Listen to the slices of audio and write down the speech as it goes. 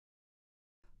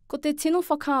Ko te tino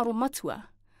whakaaro matua,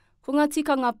 ko ngā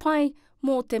tikanga pai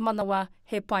mō te manawa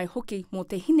he pai hoki mō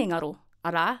te hinengaro,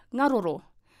 arā, ngā roro.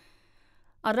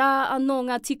 Arā anō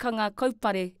ngā tikanga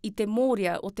kaupare i te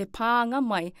mōrea o te pānga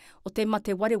mai o te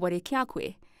mate wareware ki a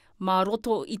koe, mā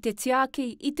roto i te tiaki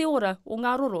i te ora o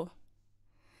ngā roro.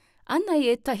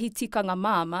 Anei ētahi tikanga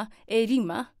māmā e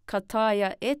rima ka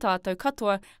taea tātou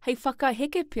katoa hei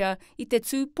whakaheke pia i te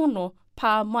tūpono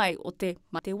pā mai o te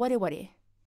mate wareware.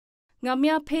 Ngā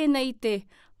mea pēnei te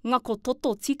ngako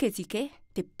toto tike,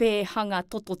 te pēhanga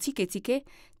toto tike,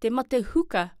 te mate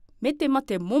huka me te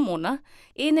mate momona,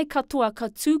 ēnei katoa ka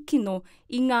tūkino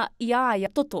i ngā iaia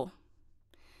toto.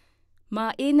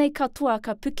 Mā ēnei katoa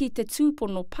ka piki te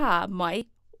tūpono pā mai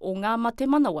o ngā mate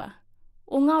manawa,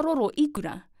 o ngā roro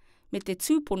ikura, me te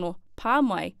tūpono pā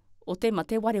mai o te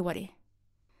mate wareware.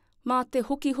 Mā te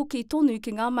hoki tonu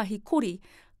ki ngā mahi kori,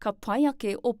 ka pai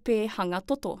ake o pēhanga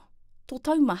toto, tō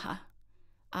taumaha.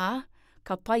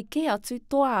 Ka pai ke atu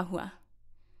tō āhua.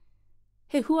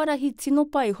 He huarahi tino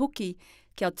pai hoki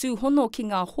kia tūhono ki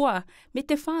ngā hoa me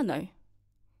te whānau.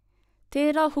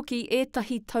 Tērā hoki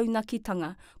ētahi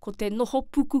taunakitanga ko te noho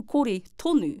puku kori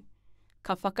tonu,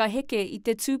 ka whakaheke i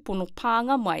te tūpono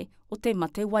pānga mai o te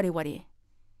mate wareware.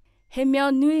 He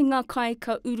mea nui ngā kai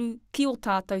ka uru ki o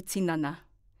tātou tinana.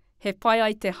 He pai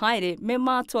ai te haere me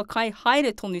mātua kai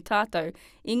haere tonu tātou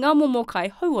i ngā momo kai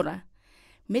hauora.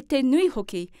 Me te nui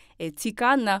hoki e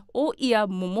tika ana o ia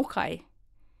momo kai.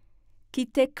 Ki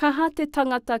te kaha te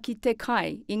tangata ki te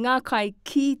kai i ngā kai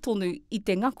ki tonu i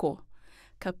te ngako,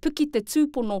 ka puki te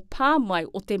tūpono pā mai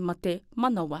o te mate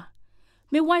manawa.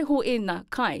 Me waiho ēnā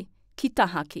kai ki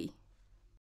tahaki.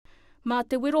 Mā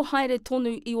te wero haere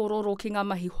tonu i o roro ki ngā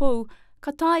mahi hou,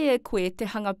 ka taea koe te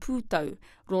hanga pūtau,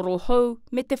 roro hou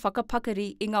me te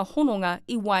whakapakari i ngā hononga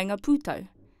i wainga pūtau.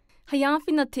 Hei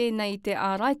āwhina tēnei te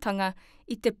āraitanga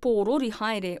i te pōrori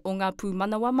haere o ngā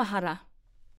pūmanawa mahara.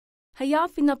 Hei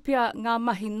āwhina pia ngā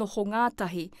mahi noho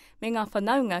ngātahi me ngā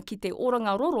whanaunga ki te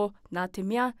oranga roro nā te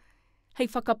mea, hei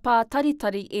whakapā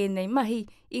taritari ēnei mahi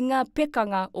i ngā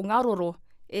pekanga o ngā roro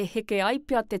e heke ai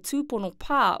pia te tūpono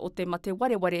pā o te mate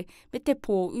wareware me te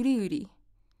pō uriuri.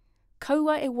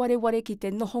 Kaua e wareware ki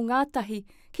te noho ngātahi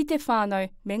ki te whānau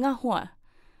me ngā hoa.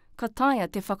 Ka taea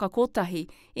te whakakotahi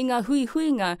i ngā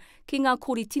huihuinga ki ngā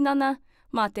kori tinana,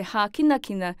 mā te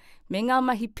hākinakina me ngā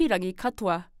mahi pirangi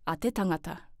katoa a te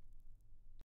tangata.